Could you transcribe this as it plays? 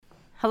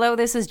Hello,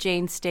 this is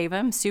Jane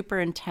Stavum,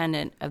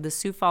 Superintendent of the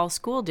Sioux Falls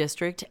School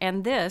District,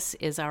 and this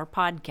is our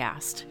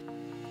podcast.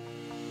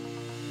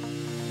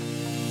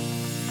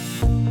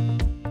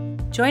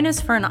 Join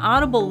us for an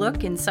audible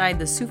look inside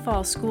the Sioux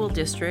Falls School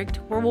District,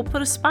 where we'll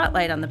put a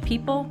spotlight on the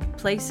people,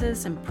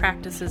 places, and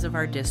practices of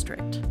our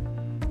district.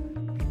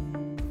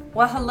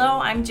 Well,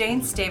 hello, I'm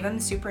Jane Stavum,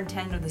 the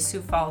Superintendent of the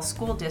Sioux Falls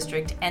School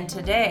District, and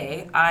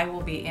today I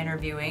will be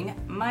interviewing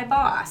my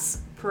boss,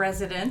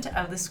 President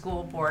of the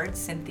School Board,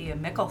 Cynthia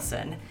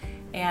Mickelson,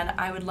 and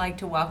I would like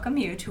to welcome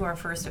you to our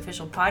first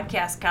official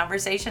podcast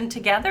conversation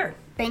together.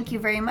 Thank you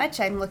very much.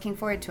 I'm looking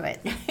forward to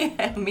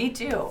it. Me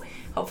too.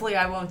 Hopefully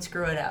I won't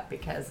screw it up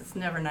because it's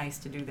never nice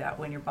to do that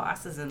when your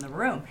boss is in the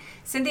room.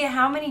 Cynthia,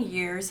 how many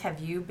years have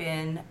you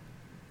been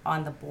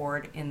on the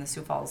board in the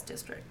Sioux Falls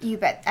District? You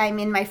bet. I'm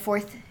in my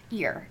fourth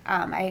year.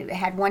 I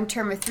had one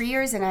term of 3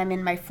 years, and I'm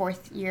in my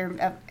fourth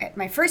year,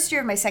 my first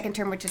year of my second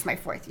term, which is my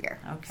fourth year.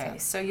 Okay,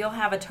 so you'll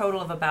have a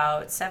total of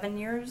about 7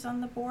 years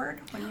on the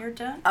board when you're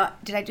done?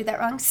 Did I do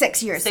that wrong?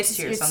 6 years. 6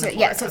 years on the board.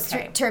 Yeah, so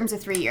okay. it's terms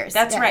of 3 years.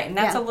 That's right, and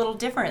that's a little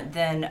different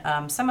than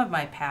some of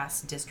my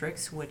past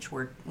districts, which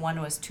were, one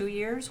was 2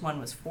 years, one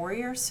was 4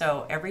 years,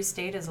 so every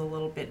state is a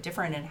little bit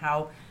different in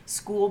how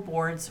school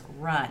boards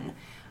run.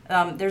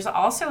 There's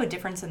also a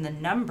difference in the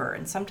number,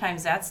 and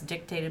sometimes that's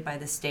dictated by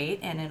the state,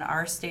 and in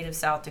our state of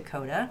South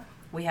Dakota,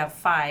 we have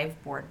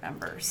 5 board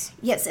members.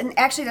 Yes, and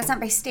actually that's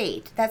not by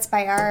state. That's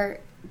by our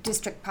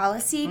district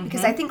policy,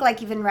 because I think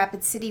like even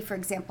Rapid City, for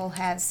example,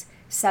 has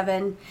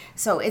 7.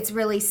 So it's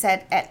really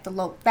set at the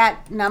local.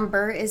 That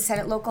number is set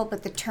at local,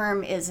 but the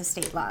term is a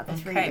state law, the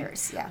 3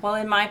 years. Yeah. Well,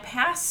 in my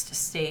past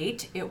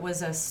state, it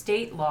was a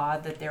state law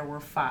that there were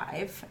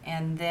 5.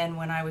 And then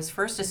when I was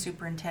first a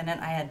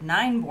superintendent, I had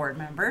 9 board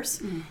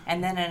members.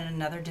 And then in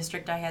another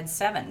district, I had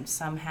 7.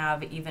 Some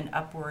have even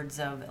upwards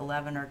of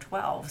 11 or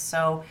 12.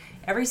 So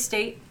every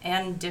state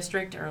and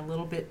district are a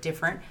little bit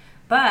different.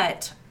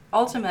 But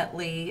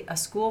ultimately, a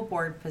school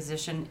board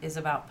position is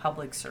about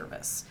public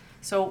service.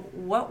 So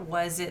what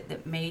was it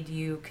that made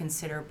you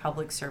consider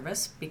public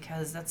service?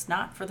 Because that's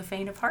not for the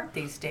faint of heart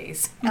these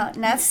days. Not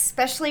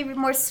especially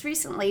most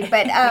recently,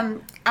 but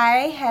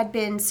I had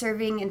been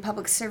serving in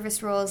public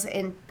service roles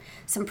in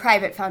some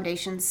private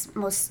foundations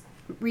most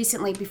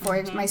recently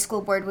before my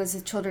school board was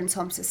a Children's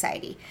Home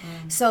Society.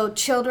 So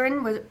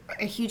children was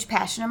a huge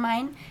passion of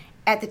mine.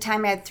 At the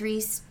time I had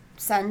 3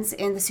 sons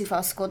in the Sioux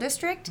Falls School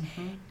District,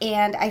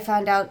 and I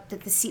found out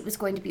that the seat was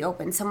going to be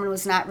open. Someone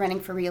was not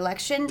running for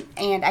re-election,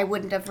 and I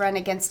wouldn't have run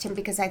against him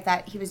because I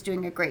thought he was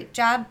doing a great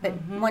job, but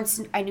once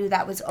I knew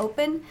that was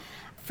open,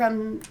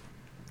 from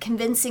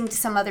convincing to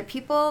some other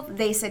people,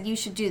 they said, you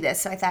should do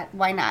this, so I thought,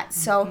 why not?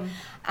 So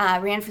I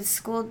ran for the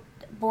school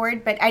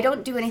board, but I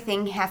don't do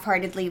anything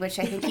half-heartedly, which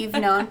I think you've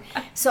known.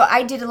 So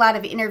I did a lot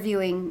of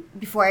interviewing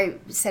before I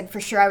said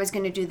for sure I was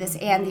going to do this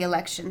and the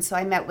election. So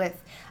I met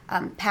with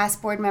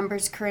past board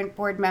members, current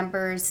board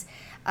members,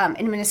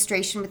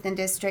 administration within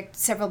district,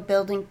 several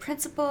building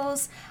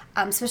principals,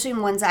 especially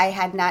ones I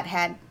had not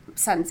had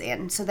sons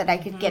in, so that I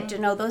could get to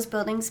know those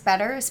buildings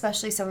better,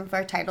 especially some of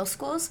our title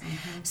schools,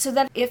 so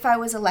that if I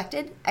was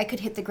elected, I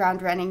could hit the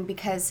ground running,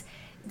 because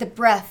the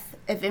breadth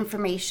of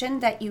information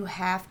that you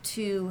have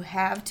to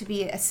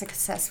be a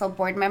successful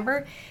board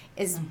member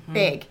is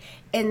big.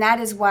 And that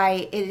is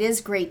why it is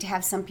great to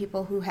have some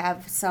people who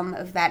have some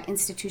of that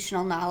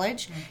institutional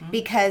knowledge,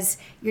 because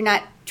you're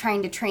not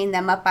trying to train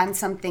them up on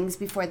some things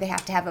before they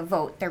have to have a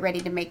vote. They're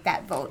ready to make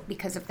that vote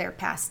because of their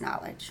past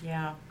knowledge.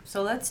 Yeah.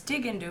 So let's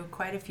dig into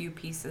quite a few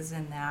pieces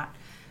in that.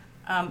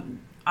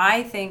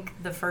 I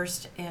think the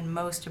first and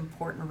most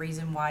important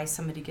reason why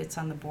somebody gets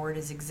on the board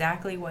is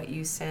exactly what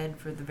you said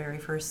for the very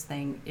first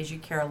thing, is you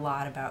care a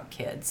lot about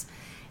kids.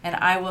 And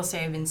I will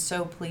say I've been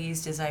so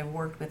pleased as I've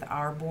worked with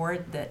our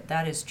board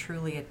that is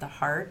truly at the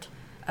heart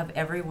of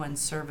everyone's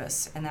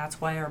service. And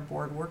that's why our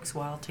board works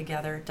well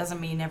together. It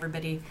doesn't mean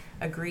everybody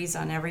agrees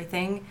on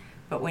everything,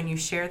 but when you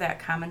share that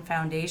common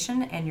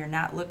foundation and you're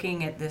not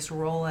looking at this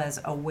role as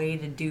a way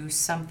to do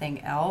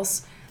something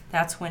else,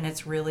 that's when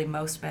it's really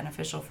most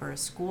beneficial for a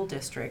school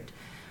district.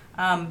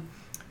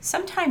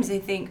 Sometimes I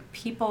think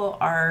people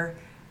are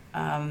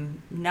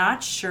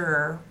not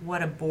sure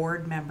what a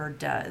board member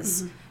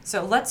does.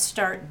 So let's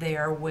start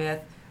there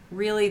with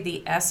really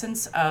the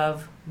essence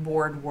of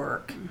board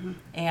work.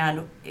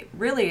 And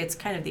it's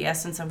kind of the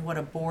essence of what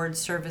a board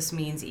service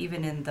means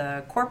even in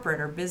the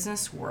corporate or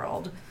business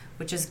world,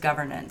 which is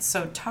governance.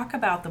 So talk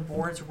about the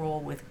board's role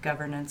with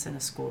governance in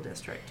a school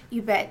district.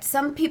 You bet.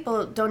 Some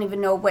people don't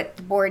even know what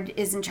the board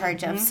is in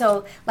charge of.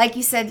 So like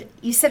you said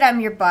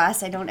I'm your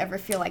boss. I don't ever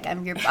feel like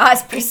I'm your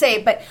boss per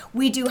se, but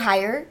we do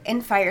hire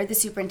and fire the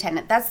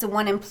superintendent. That's the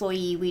one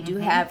employee we do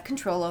have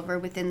control over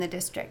within the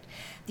district.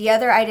 The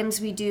other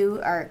items we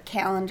do are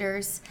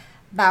calendars,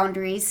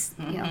 boundaries,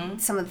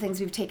 some of the things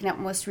we've taken up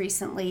most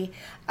recently,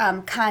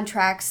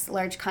 contracts,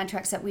 large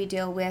contracts that we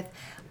deal with,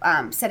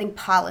 setting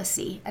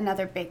policy,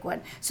 another big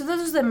one. So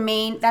that's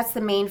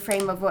the main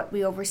frame of what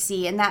we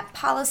oversee, and that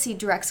policy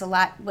directs a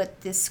lot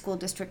what this school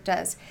district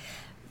does.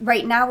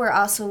 right now we're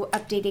also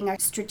updating our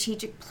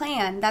strategic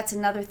plan. That's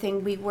another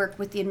thing we work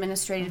with the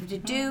administrative to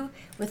do,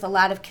 with a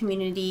lot of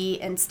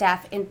community and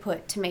staff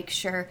input to make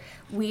sure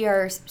we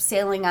are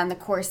sailing on the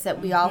course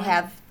that we all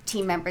have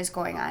team members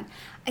going on.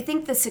 I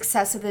think the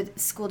success of the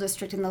school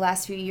district in the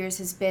last few years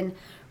has been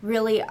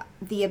really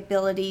the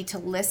ability to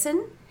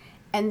listen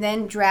and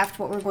then draft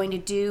what we're going to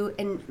do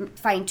and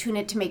fine tune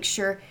it to make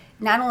sure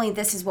not only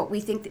this is what we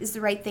think is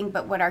the right thing,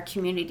 but what our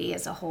community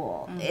as a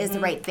whole is the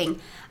right thing.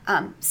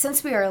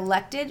 Since we are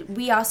elected,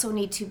 we also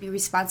need to be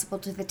responsible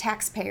to the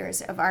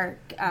taxpayers of our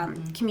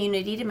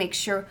community to make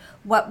sure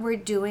what we're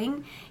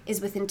doing is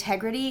with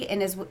integrity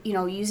and is,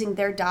 using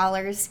their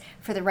dollars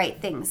for the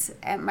right things.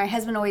 And my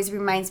husband always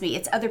reminds me,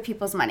 it's other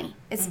people's money.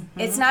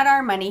 It's not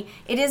our money.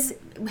 It is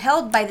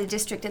held by the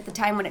district at the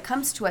time when it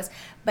comes to us,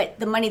 but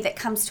the money that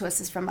comes to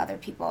us is from other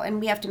people, and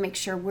we have to make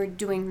sure we're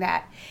doing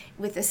that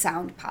with a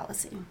sound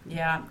policy.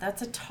 Yeah,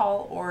 that's a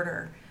tall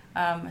order,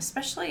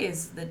 especially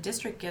as the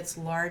district gets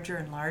larger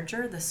and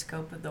larger. The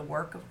scope of the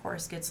work, of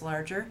course, gets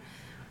larger.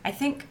 I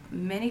think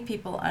many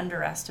people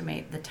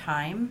underestimate the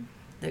time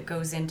that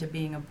goes into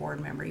being a board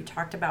member. You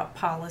talked about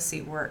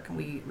policy work.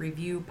 We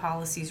review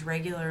policies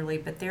regularly,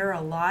 but there are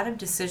a lot of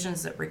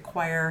decisions that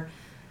require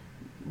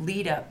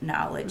lead-up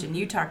knowledge. And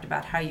you talked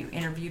about how you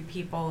interviewed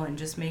people and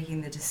just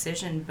making the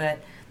decision, but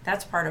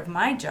that's part of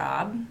my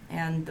job,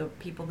 and the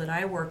people that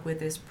I work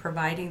with is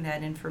providing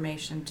that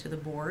information to the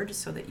board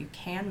so that you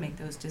can make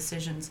those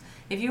decisions.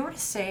 If you were to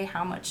say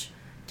how much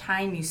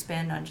time you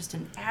spend on just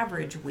an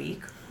average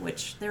week,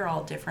 which they're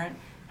all different,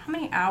 how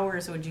many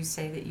hours would you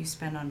say that you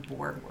spend on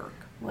board work?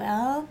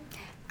 Well,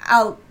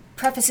 I'll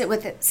preface it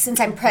with since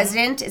I'm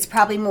president, it's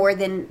probably more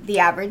than the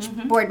average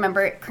board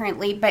member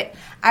currently, but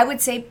I would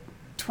say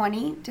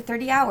 20 to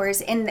 30 hours,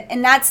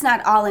 and that's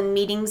not all in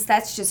meetings.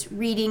 That's just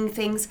reading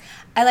things.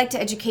 I like to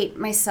educate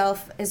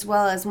myself as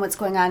well as what's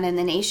going on in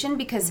the nation,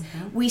 because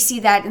we see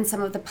that in some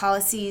of the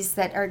policies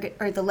that are,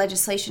 or the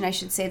legislation, I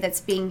should say,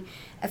 that's being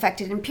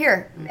affected in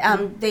Pierre.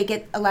 They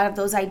get a lot of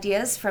those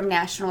ideas from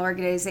national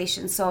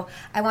organizations. So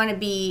I want to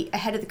be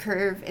ahead of the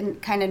curve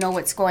and kind of know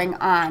what's going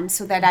on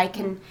so that I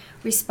can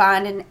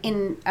respond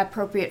in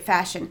appropriate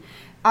fashion.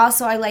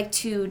 Also, I like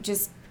to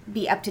just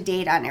be up to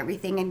date on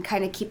everything and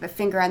kind of keep a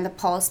finger on the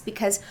pulse,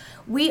 because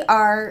we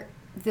are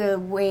the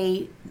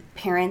way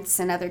parents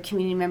and other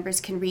community members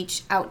can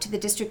reach out to the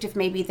district if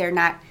maybe they're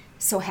not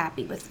so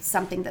happy with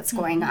something that's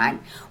going on.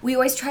 We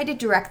always try to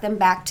direct them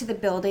back to the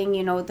building,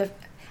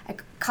 I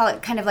call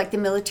it kind of like the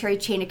military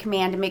chain of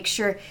command, to make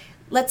sure,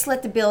 let's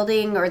let the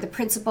building or the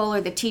principal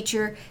or the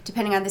teacher,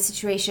 depending on the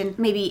situation,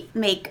 maybe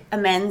make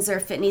amends or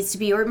if it needs to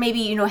be, or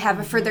maybe, have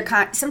a further,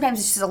 sometimes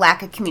it's just a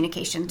lack of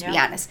communication, to be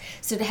honest.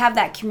 So to have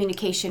that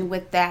communication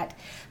with that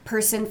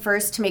person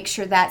first to make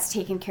sure that's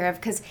taken care of,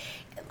 because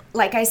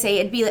like I say,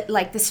 it'd be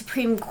like the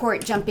Supreme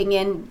Court jumping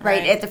in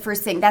right at the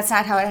first thing. That's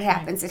not how it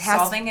happens. It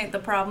has solving the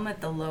problem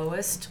at the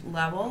lowest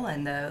level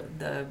and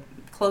the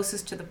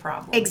closest to the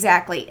problem.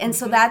 Exactly. And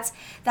so that's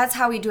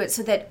how we do it,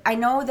 so that I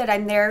know that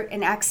I'm there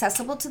and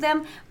accessible to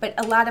them, but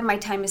a lot of my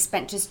time is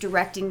spent just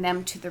directing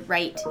them to the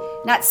right,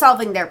 not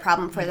solving their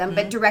problem for them,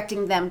 but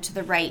directing them to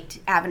the right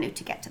avenue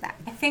to get to that.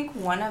 I think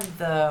one of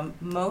the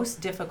most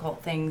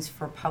difficult things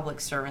for public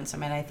servants,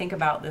 I think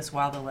about this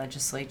while the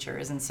legislature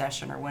is in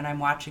session or when I'm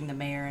watching the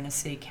mayor in a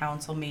city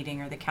council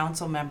meeting or the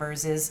council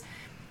members, is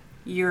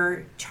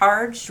you're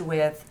charged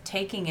with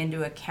taking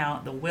into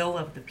account the will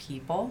of the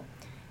people.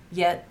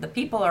 Yet the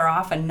people are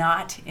often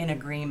not in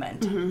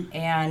agreement.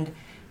 And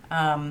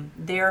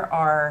there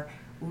are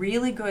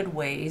really good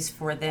ways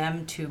for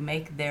them to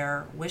make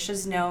their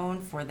wishes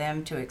known, for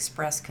them to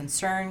express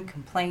concern,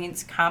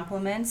 complaints,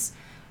 compliments.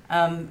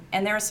 And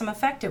there are some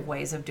effective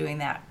ways of doing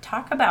that.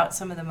 Talk about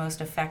some of the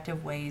most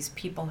effective ways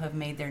people have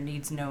made their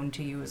needs known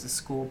to you as a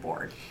school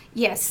board.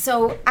 Yes,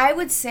 so I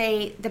would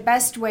say the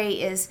best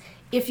way is,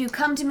 if you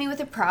come to me with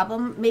a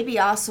problem, maybe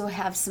also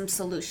have some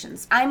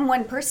solutions. I'm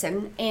one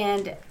person,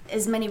 and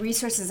as many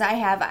resources I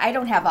have, I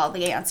don't have all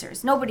the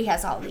answers. Nobody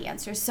has all the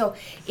answers. So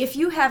if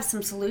you have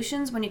some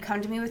solutions when you come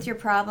to me with your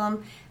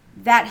problem,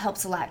 that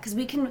helps a lot, because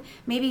we can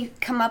maybe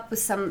come up with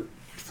some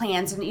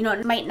plans, and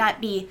it might not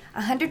be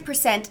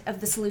 100% of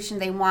the solution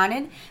they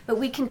wanted, but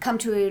we can come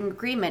to an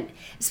agreement,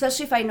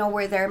 especially if I know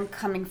where they're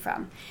coming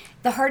from.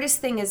 The hardest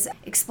thing is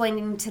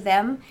explaining to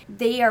them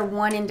they are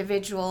one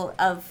individual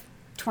of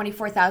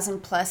 24,000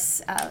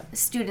 plus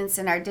students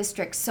in our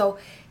district. So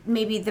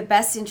maybe the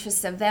best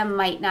interests of them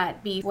might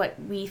not be what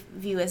we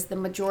view as the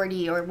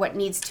majority or what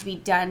needs to be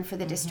done for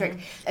the district.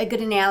 A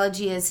good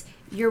analogy is,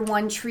 you're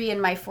one tree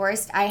in my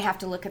forest, I have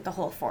to look at the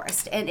whole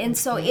forest. And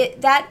so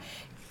that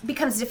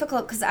becomes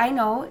difficult, because I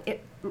know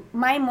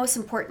my most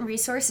important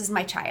resource is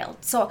my child.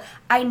 So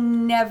I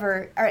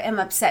never am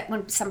upset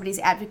when somebody's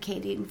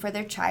advocating for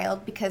their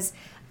child, because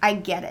I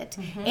get it.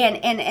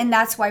 And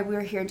that's why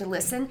we're here to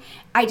listen.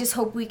 I just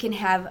hope we can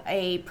have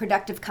a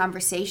productive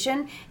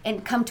conversation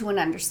and come to an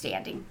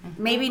understanding.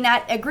 Maybe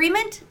not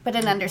agreement, but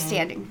an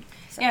understanding.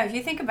 So. Yeah, if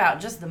you think about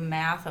just the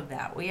math of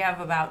that, we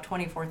have about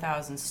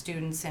 24,000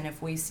 students, and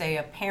if we say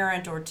a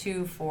parent or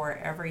two for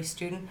every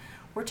student,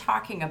 we're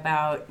talking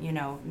about,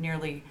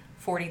 nearly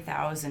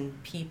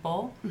 40,000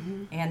 people,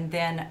 and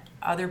then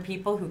other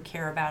people who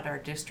care about our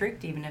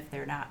district, even if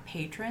they're not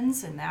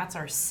patrons, and that's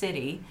our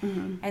city.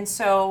 And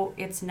so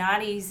it's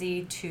not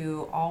easy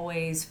to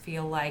always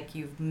feel like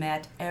you've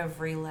met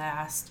every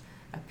last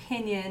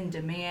opinion,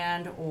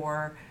 demand,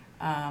 or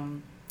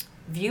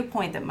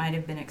viewpoint that might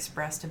have been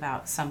expressed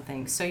about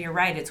something. So you're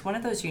right, it's one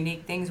of those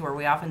unique things where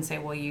we often say,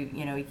 well,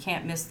 you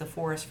can't miss the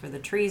forest for the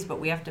trees, but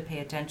we have to pay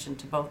attention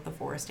to both the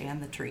forest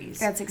and the trees.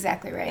 That's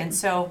exactly right. And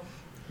so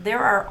there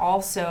are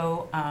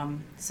also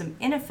some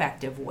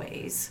ineffective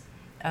ways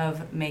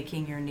of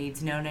making your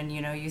needs known. And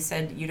you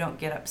said you don't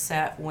get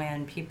upset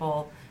when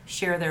people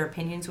share their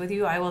opinions with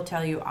you. I will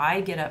tell you,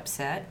 I get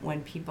upset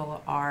when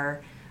people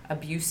are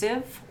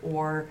abusive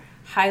or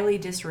highly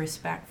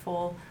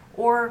disrespectful,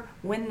 or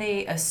when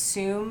they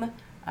assume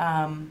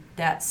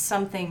that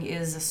something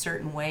is a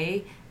certain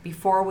way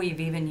before we've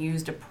even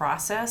used a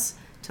process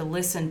to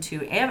listen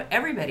to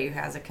everybody who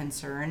has a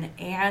concern,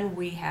 and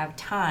we have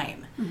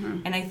time.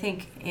 And I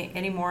think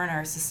anymore in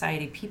our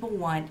society, people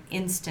want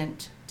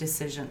instant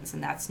decisions,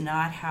 and that's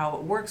not how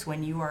it works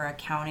when you are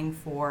accounting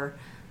for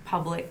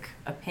public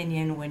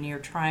opinion, when you're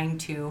trying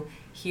to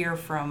hear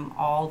from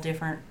all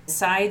different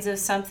sides of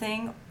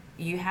something.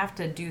 You have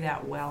to do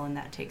that well, and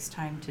that takes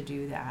time to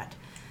do that.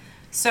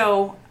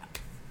 So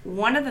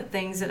one of the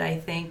things that I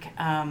think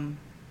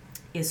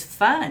is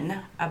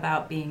fun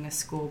about being a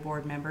school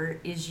board member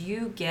is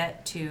you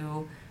get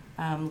to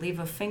leave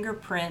a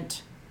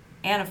fingerprint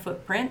and a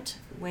footprint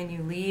when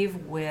you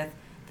leave with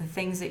the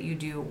things that you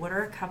do. What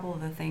are a couple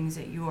of the things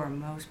that you are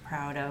most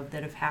proud of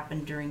that have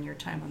happened during your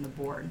time on the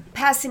board?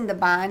 Passing the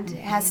bond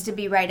has to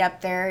be right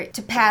up there.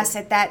 To pass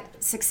at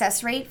that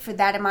success rate for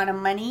that amount of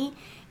money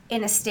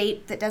in a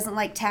state that doesn't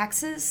like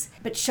taxes,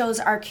 but shows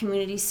our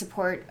community's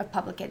support of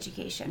public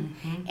education,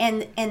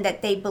 and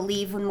that they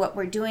believe in what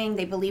we're doing,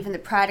 they believe in the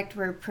product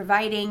we're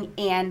providing,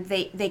 and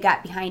they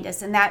got behind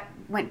us. And that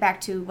went back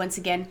to, once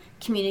again,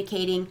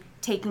 communicating,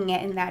 taking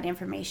in that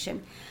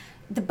information.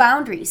 The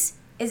boundaries,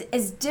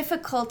 as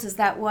difficult as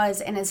that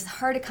was, and as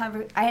hard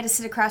I had to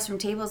sit across from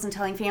tables and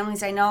telling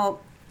families, I'm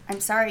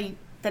sorry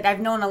that I've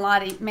known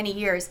many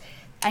years,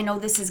 I know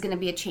this is going to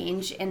be a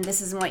change and this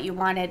isn't what you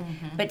wanted,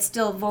 but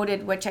still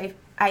voted, which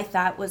I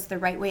thought was the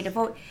right way to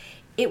vote.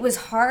 It was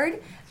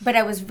hard, but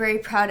I was very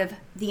proud of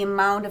the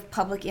amount of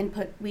public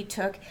input we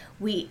took.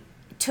 We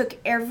took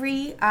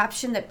every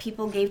option that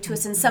people gave to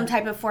us in some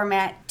type of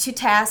format to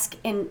task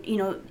and,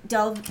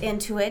 delved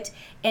into it,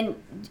 and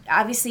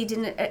obviously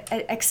didn't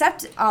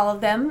accept all of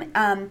them,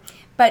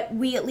 but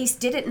we at least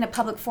did it in a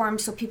public forum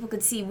so people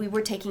could see we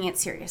were taking it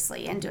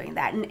seriously and doing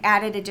that, and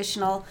added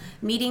additional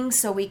meetings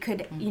so we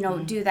could,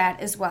 do that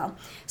as well.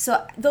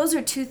 So those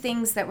are two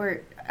things that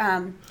were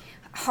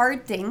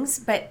hard things,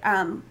 but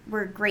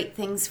were great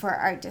things for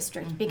our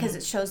district because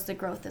it shows the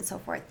growth and so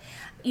forth.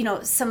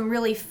 Some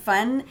really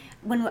fun,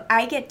 when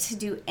I get to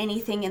do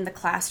anything in the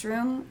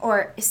classroom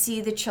or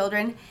see the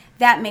children,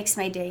 that makes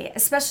my day,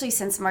 especially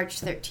since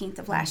March 13th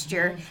of last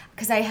year,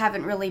 because I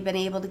haven't really been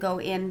able to go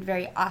in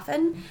very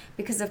often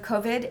because of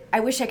COVID.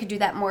 I wish I could do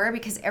that more,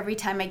 because every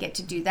time I get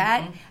to do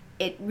that,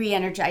 it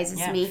re-energizes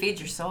me. Yeah, it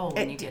feeds your soul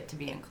when you get to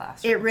be in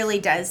class. It really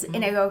does.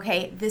 And I go,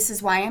 okay, this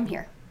is why I'm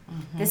here.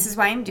 This is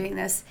why I'm doing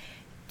this.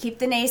 Keep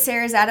the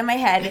naysayers out of my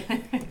head.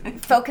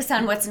 Focus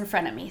on what's in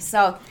front of me.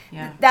 So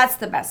that's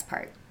the best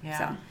part. Yeah.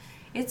 So.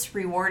 It's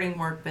rewarding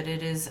work, but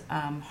it is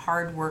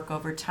hard work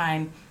over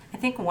time. I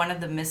think one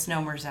of the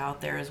misnomers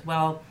out there is,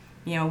 well,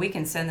 we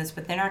can send this,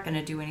 but they're not going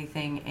to do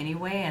anything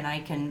anyway. And I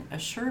can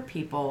assure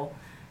people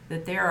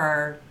that there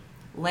are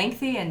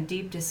lengthy and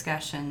deep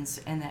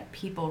discussions, and that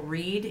people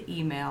read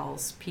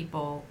emails,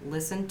 people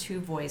listen to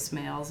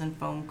voicemails and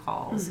phone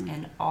calls,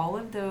 and all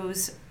of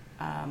those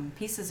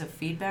pieces of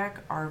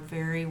feedback are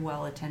very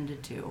well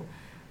attended to.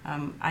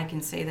 I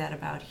can say that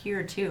about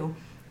here too.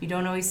 You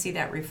don't always see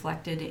that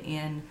reflected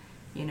in,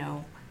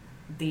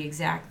 the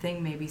exact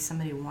thing maybe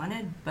somebody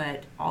wanted,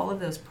 but all of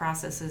those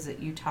processes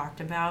that you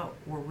talked about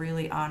were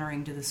really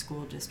honoring to the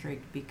school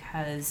district,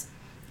 because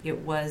it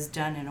was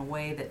done in a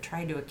way that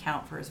tried to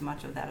account for as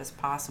much of that as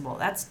possible.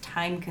 That's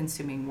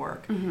time-consuming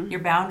work.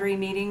 Your boundary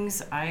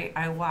meetings,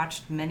 I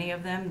watched many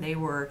of them. They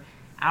were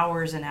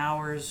hours and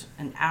hours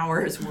and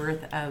hours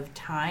worth of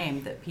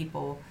time that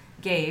people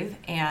gave.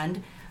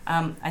 And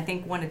I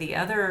think one of the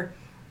other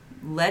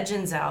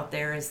legends out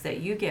there is that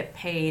you get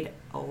paid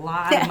a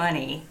lot of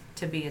money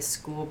to be a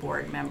school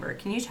board member.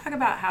 Can you talk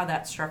about how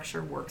that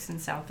structure works in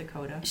South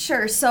Dakota?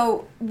 Sure.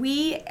 So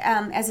we,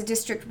 as a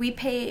district, we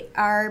pay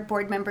our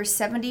board members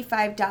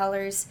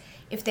 $75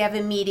 if they have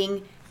a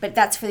meeting, but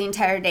that's for the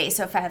entire day.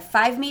 So if I have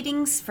 5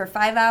 meetings for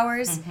 5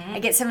 hours, I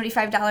get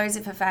 $75.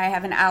 If I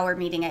have an hour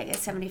meeting, I get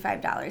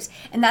 $75.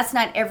 And that's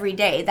not every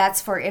day.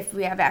 That's for if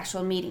we have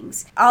actual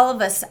meetings. All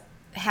of us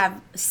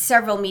have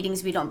several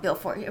meetings we don't bill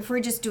for. If we're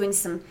just doing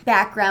some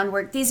background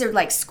work, these are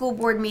like school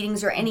board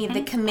meetings or any of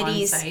the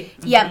committees. On-site.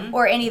 Yeah,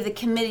 or any of the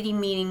committee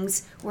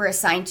meetings we're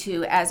assigned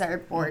to as our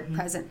board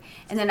president.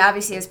 And then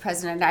obviously as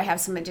president, I have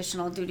some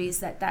additional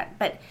duties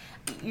but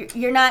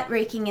you're not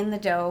raking in the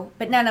dough,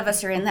 but none of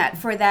us are in that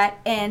for that.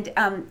 And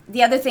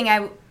the other thing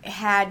I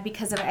had,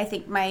 because of I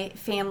think my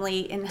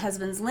family and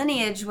husband's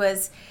lineage,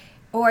 was,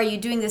 oh, are you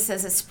doing this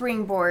as a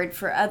springboard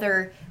for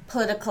other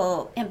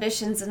political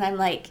ambitions? And I'm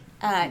like,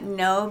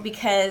 no,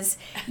 because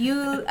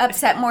you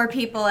upset more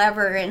people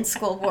ever in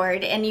school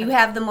board, and you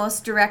have the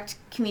most direct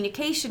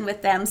communication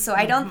with them. So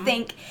I don't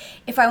think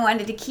if I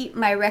wanted to keep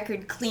my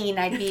record clean,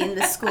 I'd be in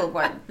the school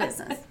board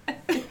business.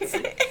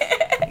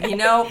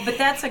 But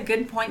that's a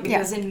good point,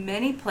 because in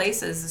many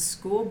places, the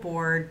school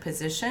board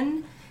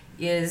position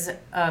is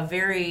a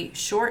very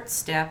short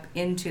step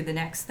into the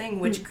next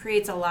thing, which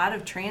creates a lot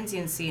of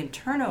transiency and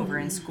turnover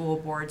in school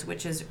boards,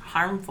 which is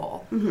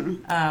harmful.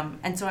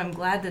 And so I'm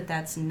glad that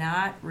that's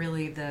not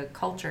really the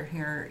culture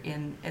here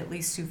in at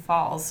least Sioux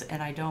Falls,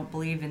 and I don't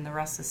believe in the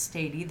rest of the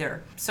state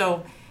either.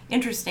 So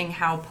interesting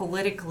how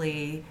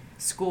politically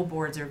school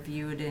boards are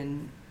viewed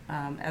in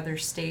other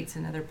states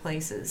and other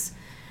places.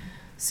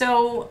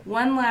 So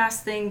one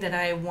last thing that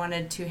I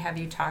wanted to have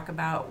you talk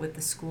about with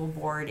the school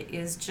board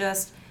is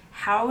just,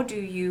 how do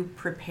you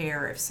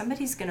prepare? If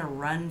somebody's going to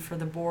run for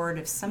the board,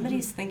 if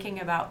somebody's thinking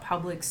about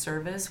public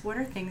service, what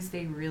are things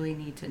they really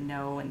need to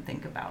know and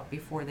think about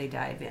before they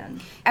dive in?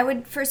 I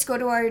would first go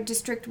to our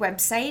district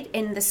website,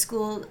 and the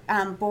school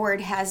board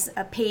has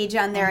a page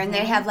on there, and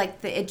they have like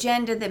the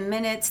agenda, the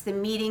minutes, the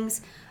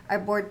meetings, our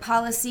board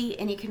policy,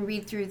 and you can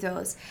read through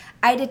those.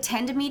 I'd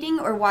attend a meeting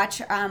or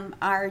watch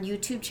our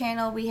YouTube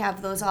channel. We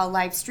have those all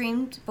live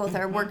streamed, both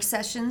our work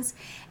sessions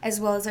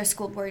as well as our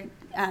school board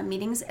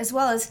meetings, as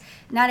well as,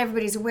 not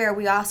everybody's aware,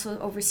 we also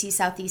oversee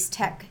Southeast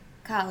Tech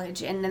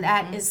College, and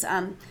that is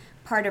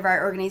part of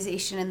our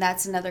organization, and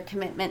that's another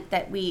commitment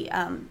that we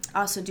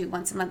also do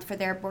once a month for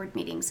their board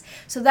meetings.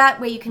 So that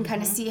way you can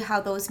kind of see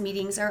how those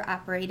meetings are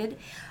operated.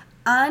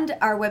 On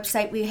our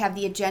website, we have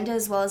the agenda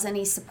as well as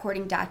any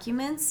supporting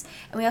documents,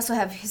 and we also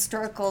have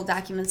historical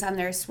documents on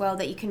there as well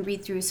that you can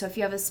read through. So if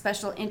you have a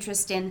special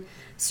interest in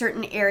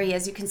certain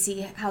areas, you can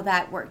see how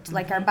that worked.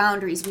 Like our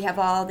boundaries, we have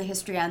all the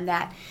history on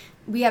that.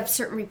 We have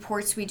certain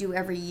reports we do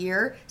every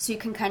year, so you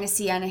can kind of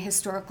see on a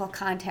historical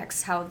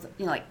context how,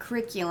 like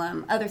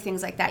curriculum, other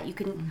things like that. You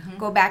can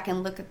go back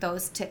and look at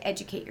those to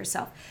educate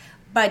yourself.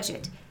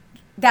 Budget,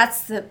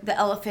 that's the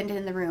elephant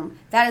in the room.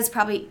 That is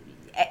probably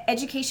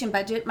education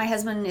budget. My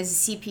husband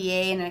is a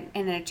CPA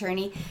and an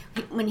attorney.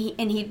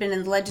 He'd been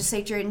in the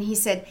legislature, and he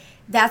said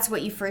that's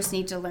what you first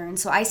need to learn.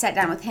 So I sat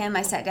down with him.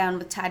 I sat down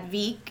with Todd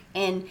Veek,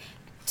 and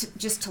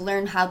just to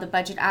learn how the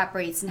budget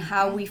operates and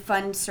how we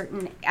fund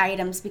certain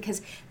items,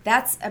 because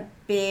that's a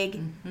big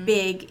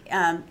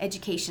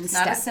education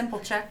step. Not a simple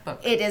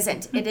checkbook. It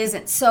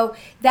isn't. So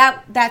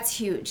that's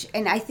huge,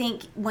 and I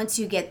think once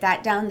you get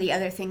that down, the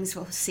other things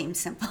will seem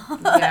simple.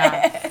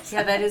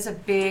 Yeah, that is a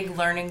big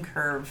learning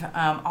curve.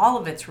 All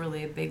of it's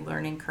really a big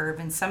learning curve,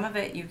 and some of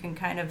it you can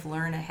kind of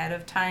learn ahead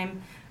of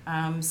time.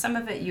 Some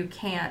of it you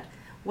can't.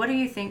 What do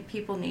you think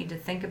people need to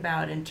think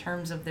about in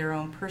terms of their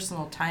own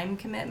personal time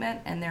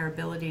commitment and their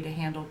ability to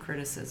handle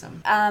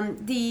criticism?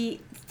 The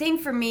thing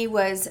for me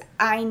was,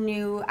 I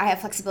knew I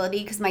have flexibility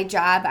because my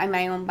job, I'm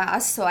my own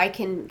boss, so I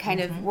can kind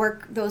of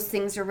work those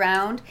things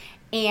around.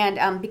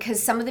 And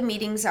because some of the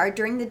meetings are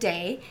during the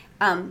day,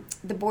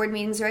 the board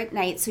meetings are at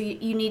night, so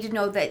you need to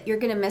know that you're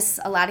going to miss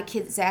a lot of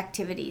kids'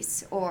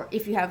 activities, or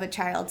if you have a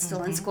child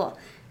still in school.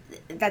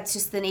 That's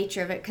just the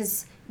nature of it,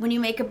 because when you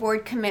make a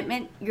board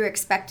commitment, you're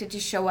expected to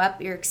show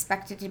up, you're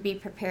expected to be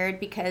prepared,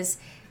 because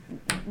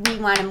we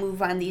want to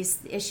move on these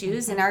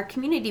issues, and our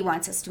community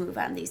wants us to move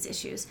on these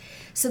issues.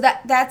 So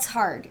that's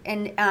hard.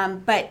 And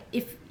but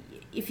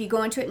if you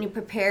go into it and you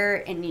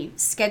prepare and you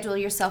schedule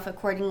yourself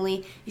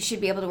accordingly, you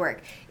should be able to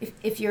work.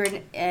 If your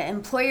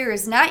employer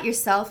is not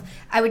yourself,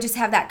 I would just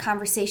have that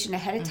conversation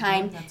ahead of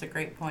time. That's a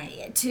great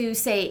point. To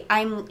say,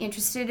 I'm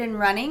interested in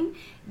running.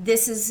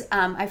 This is,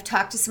 I've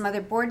talked to some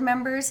other board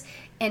members,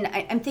 and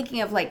I'm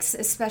thinking of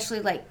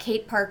especially like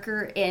Kate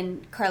Parker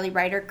and Carly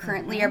Ryder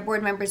currently are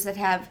board members that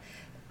have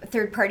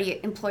third-party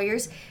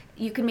employers.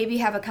 You can maybe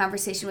have a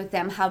conversation with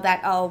them how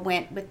that all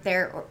went with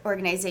their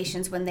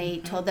organizations when they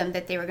told them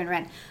that they were going to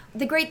run.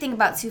 The great thing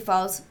about Sioux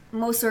Falls,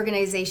 most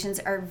organizations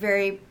are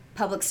very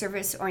public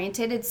service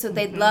oriented, so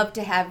they'd love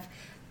to have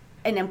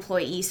an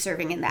employee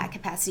serving in that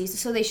capacity,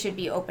 so they should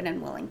be open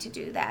and willing to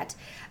do that.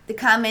 The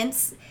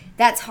comments,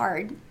 that's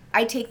hard.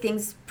 I take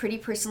things pretty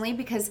personally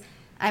because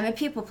I'm a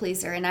people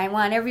pleaser, and I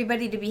want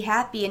everybody to be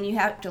happy, and you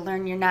have to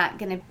learn you're not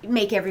going to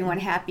make everyone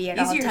happy at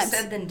all times. Easier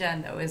said than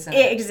done, though, isn't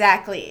it?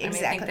 Exactly. I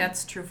think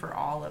that's true for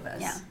all of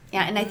us.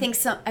 Yeah, and I think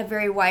a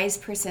very wise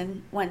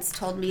person once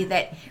told me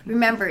that,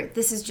 remember,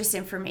 this is just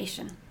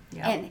information.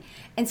 Yeah.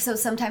 And so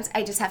sometimes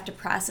I just have to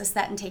process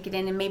that and take it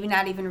in, and maybe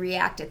not even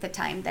react at the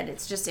time, that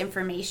it's just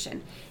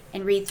information,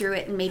 and read through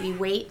it and maybe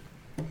wait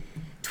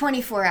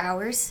 24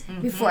 hours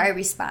before I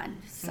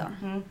respond. So.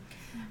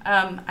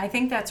 I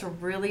think that's a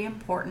really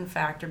important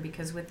factor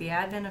because with the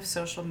advent of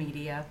social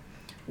media,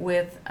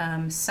 with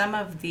some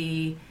of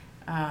the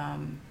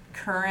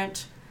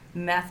current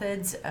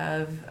methods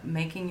of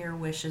making your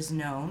wishes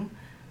known,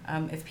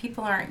 if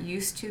people aren't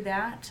used to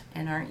that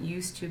and aren't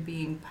used to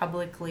being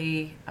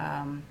publicly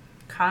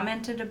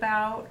commented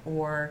about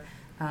or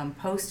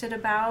posted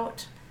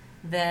about,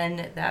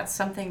 then that's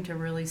something to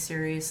really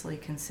seriously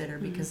consider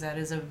because that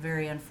is a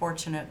very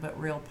unfortunate but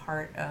real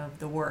part of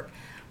the work.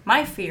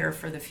 My fear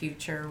for the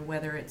future,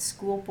 whether it's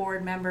school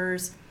board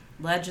members,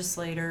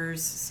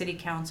 legislators, city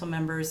council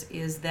members,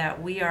 is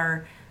that we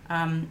are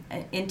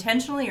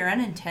intentionally or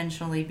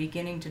unintentionally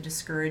beginning to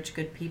discourage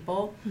good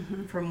people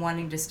from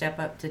wanting to step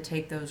up to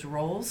take those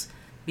roles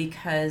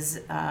because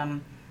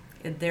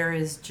there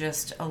is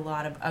just a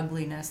lot of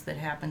ugliness that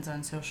happens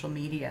on social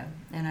media.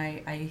 And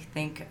I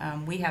think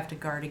we have to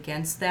guard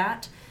against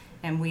that.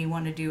 And we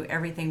want to do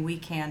everything we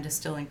can to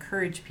still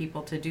encourage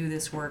people to do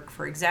this work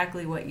for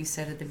exactly what you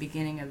said at the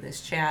beginning of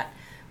this chat,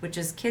 which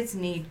is kids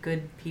need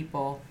good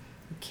people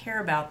who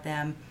care about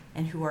them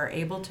and who are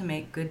able to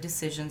make good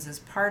decisions as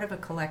part of a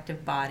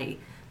collective body.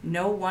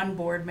 No one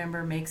board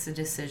member makes the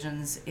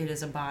decisions. It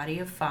is a body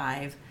of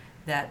 5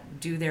 that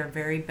do their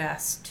very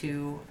best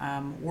to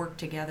work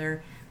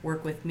together,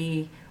 work with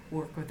me,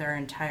 work with our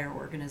entire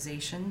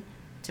organization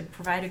to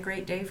provide a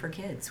great day for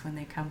kids when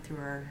they come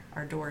through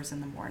our doors in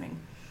the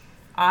morning.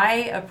 I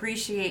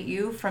appreciate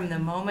you from the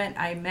moment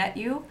I met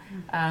you.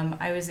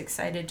 I was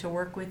excited to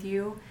work with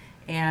you,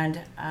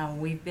 and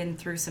we've been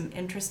through some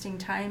interesting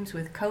times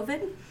with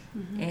COVID,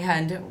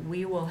 and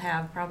we will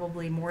have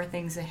probably more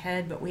things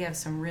ahead, but we have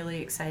some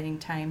really exciting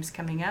times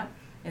coming up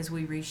as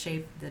we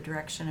reshape the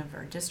direction of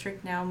our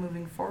district now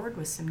moving forward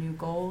with some new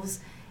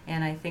goals,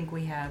 and I think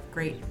we have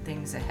great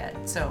things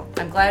ahead. So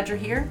I'm glad you're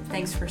here.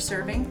 Thanks for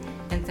serving,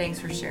 and thanks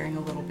for sharing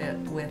a little bit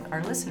with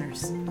our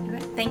listeners.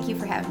 Thank you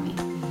for having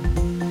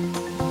me.